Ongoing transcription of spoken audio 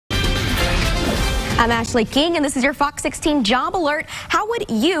I'm Ashlei King, and this is your Fox 16 Job Alert. How would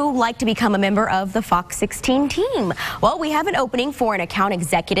you like to become a member of the Fox 16 team? Well, we have an opening for an account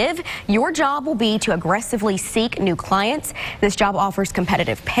executive. Your job will be to aggressively seek new clients. This job offers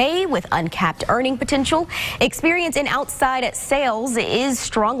competitive pay with uncapped earning potential. Experience in outside sales is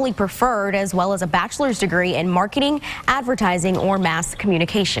strongly preferred, as well as a bachelor's degree in marketing, advertising, or mass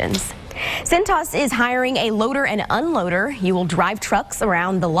communications. Cintas is hiring a loader and unloader. You will drive trucks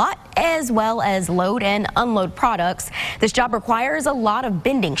around the lot as well as load and unload products. This job requires a lot of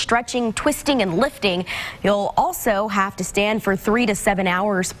bending, stretching, twisting, and lifting. You'll also have to stand for 3 to 7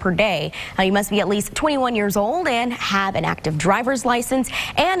 hours per day. Now, you must be at least 21 years old and have an active driver's license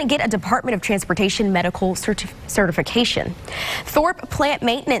and get a Department of Transportation medical certification. Thorpe Plant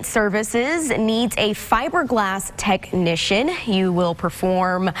Maintenance Services needs a fiberglass technician. You will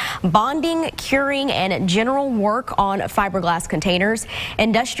perform bonding, curing, and general work on fiberglass containers.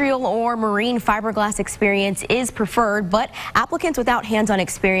 Industrial or marine fiberglass experience is preferred, but applicants without hands-on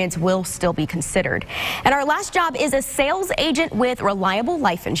experience will still be considered. And our last job is a sales agent with reliable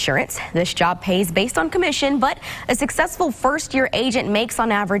life insurance. This job pays based on commission, but a successful first-year agent makes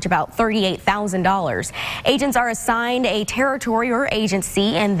on average about $38,000. Agents are assigned a territory or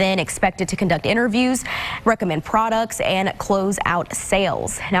agency and then expected to conduct interviews, recommend products, and close out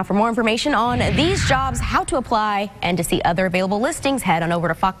sales. Now, for more information on these jobs, how to apply, and to see other available listings, head on over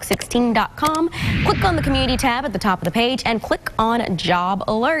to fox16.com. Click on the community tab at the top of the page and click on Job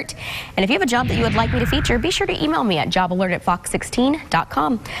Alert. And if you have a job that you would like me to feature, be sure to email me at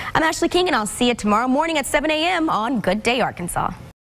jobalert@fox16.com. I'm Ashlei King, and I'll see you tomorrow morning at 7 a.m. on Good Day Arkansas.